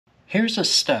Here's a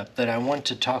step that I want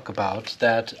to talk about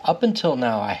that up until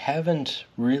now I haven't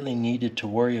really needed to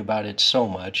worry about it so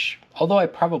much, although I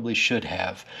probably should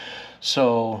have.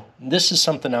 So this is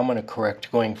something I'm going to correct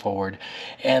going forward,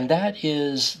 and that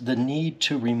is the need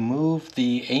to remove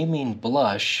the amine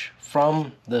blush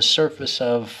from the surface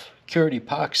of cured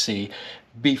epoxy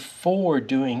before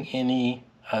doing any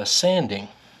sanding.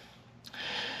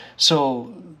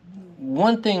 So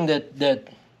one thing that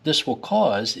this will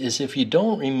cause is if you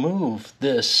don't remove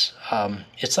this,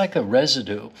 it's like a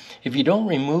residue. If you don't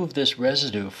remove this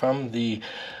residue from the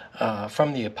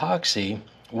epoxy,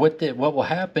 what will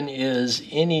happen is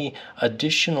any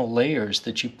additional layers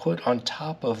that you put on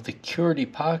top of the cured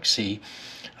epoxy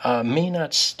may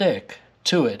not stick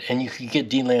to it, and you could get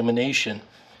delamination.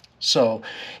 So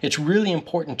it's really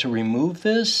important to remove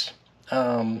this.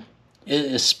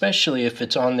 Especially if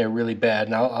it's on there really bad,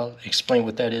 and I'll explain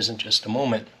what that is in just a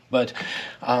moment. But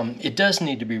it does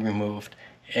need to be removed,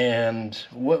 and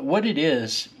what it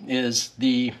is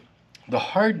the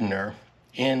hardener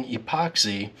in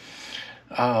epoxy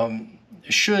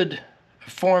should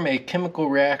form a chemical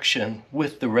reaction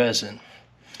with the resin.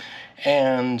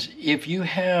 And if you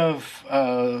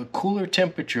have cooler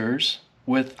temperatures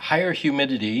with higher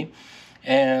humidity,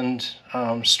 and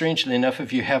strangely enough,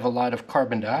 if you have a lot of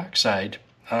carbon dioxide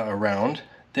around,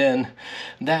 then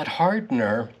that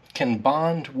hardener can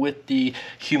bond with the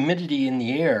humidity in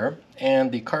the air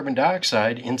and the carbon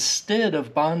dioxide instead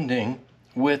of bonding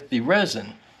with the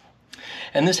resin.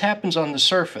 And this happens on the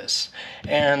surface,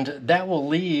 and that will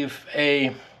leave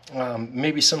a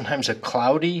maybe sometimes a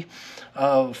cloudy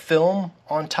film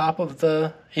on top of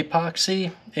the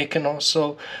epoxy. It can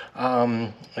also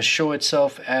show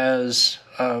itself as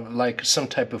like some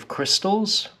type of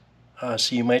crystals.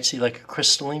 So you might see like a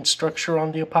crystalline structure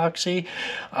on the epoxy.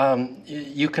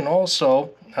 You can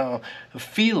also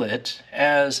feel it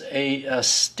as a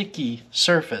sticky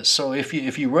surface. So if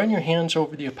you run your hands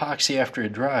over the epoxy after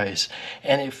it dries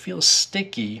and it feels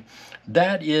sticky,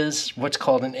 that is what's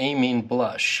called an amine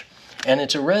blush. And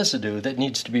it's a residue that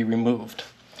needs to be removed.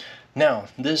 Now,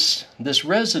 this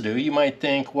residue, you might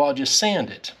think, well, I'll just sand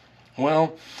it.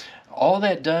 Well, all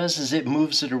that does is it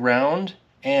moves it around,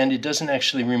 and it doesn't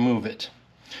actually remove it.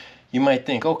 You might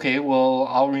think, okay, well,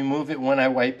 I'll remove it when I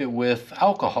wipe it with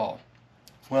alcohol.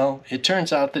 Well, it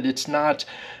turns out that it's not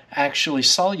actually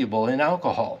soluble in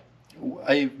alcohol.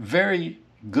 A very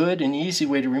good and easy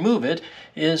way to remove it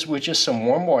is with just some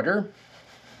warm water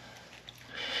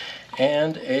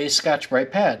and a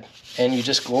Scotch-Brite pad, and you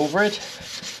just go over it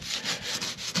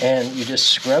and you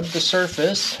just scrub the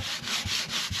surface,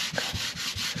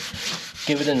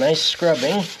 give it a nice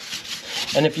scrubbing,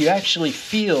 and if you actually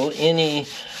feel any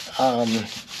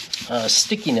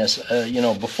stickiness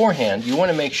beforehand, you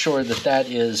want to make sure that that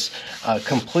is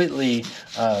completely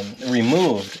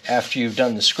removed after you've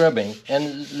done the scrubbing.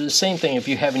 And the same thing, if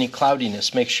you have any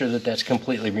cloudiness, make sure that that's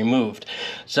completely removed.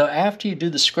 So after you do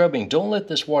the scrubbing, don't let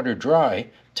this water dry.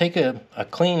 Take a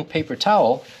clean paper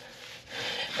towel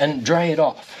and dry it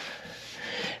off.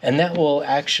 And that will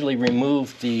actually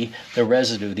remove the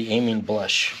residue, the amine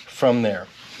blush, from there.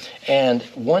 And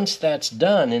once that's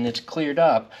done and it's cleared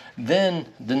up,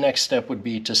 then the next step would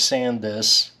be to sand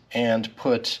this and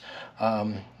put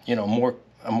more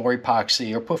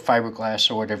epoxy, or put fiberglass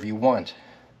or whatever you want.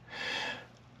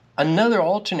 Another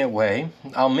alternate way,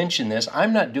 I'll mention this,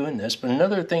 I'm not doing this, but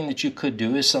another thing that you could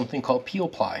do is something called peel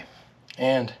ply.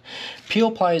 And peel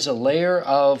ply is a layer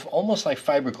of almost like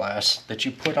fiberglass that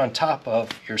you put on top of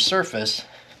your surface,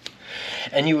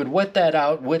 and you would wet that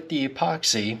out with the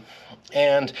epoxy.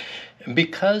 And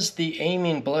because the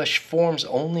amine blush forms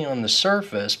only on the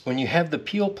surface, when you have the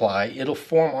peel ply, it'll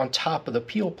form on top of the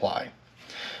peel ply.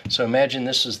 So imagine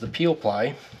this is the peel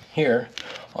ply here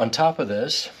on top of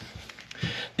this.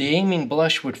 The amine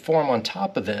blush would form on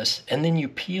top of this, and then you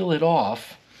peel it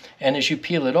off, and as you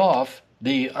peel it off,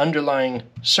 the underlying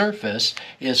surface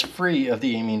is free of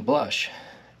the amine blush.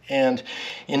 And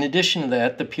in addition to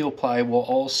that, the peel ply will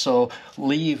also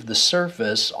leave the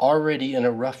surface already in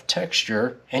a rough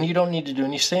texture, and you don't need to do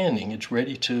any sanding. It's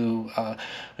ready to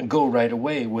go right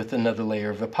away with another layer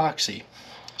of epoxy.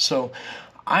 So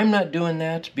I'm not doing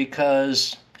that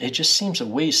because it just seems a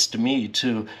waste to me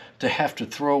to have to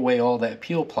throw away all that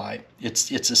peel ply.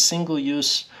 It's a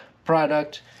single-use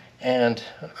product, and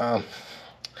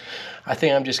I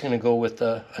think I'm just going to go with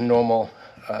a normal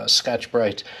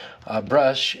Scotch-Brite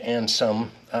brush and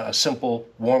some simple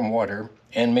warm water,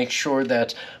 and make sure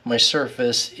that my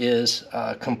surface is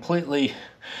completely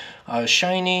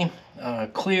shiny,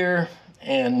 clear,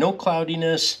 and no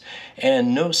cloudiness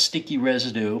and no sticky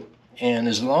residue. And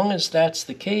as long as that's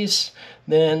the case,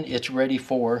 then it's ready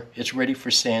for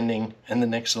sanding and the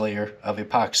next layer of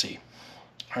epoxy.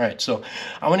 All right, so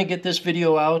I want to get this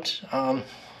video out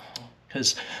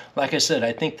because, like I said,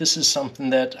 I think this is something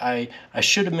that I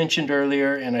should have mentioned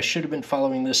earlier, and I should have been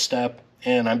following this step,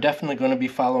 and I'm definitely going to be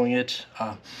following it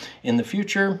in the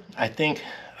future. I think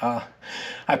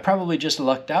I probably just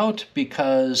lucked out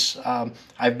because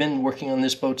I've been working on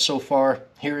this boat so far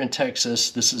here in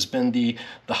Texas. This has been the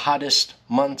hottest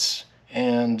months,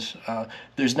 and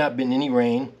there's not been any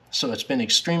rain, so it's been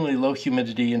extremely low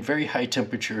humidity and very high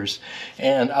temperatures,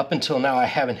 and up until now I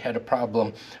haven't had a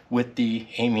problem with the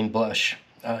amine blush.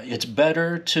 It's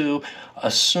better to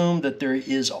assume that there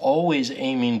is always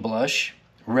amine blush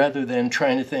rather than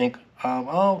trying to think,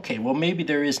 oh, okay, well maybe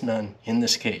there is none in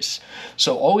this case.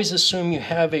 So always assume you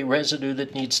have a residue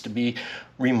that needs to be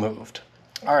removed.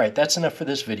 All right, that's enough for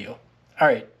this video. All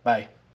right, bye.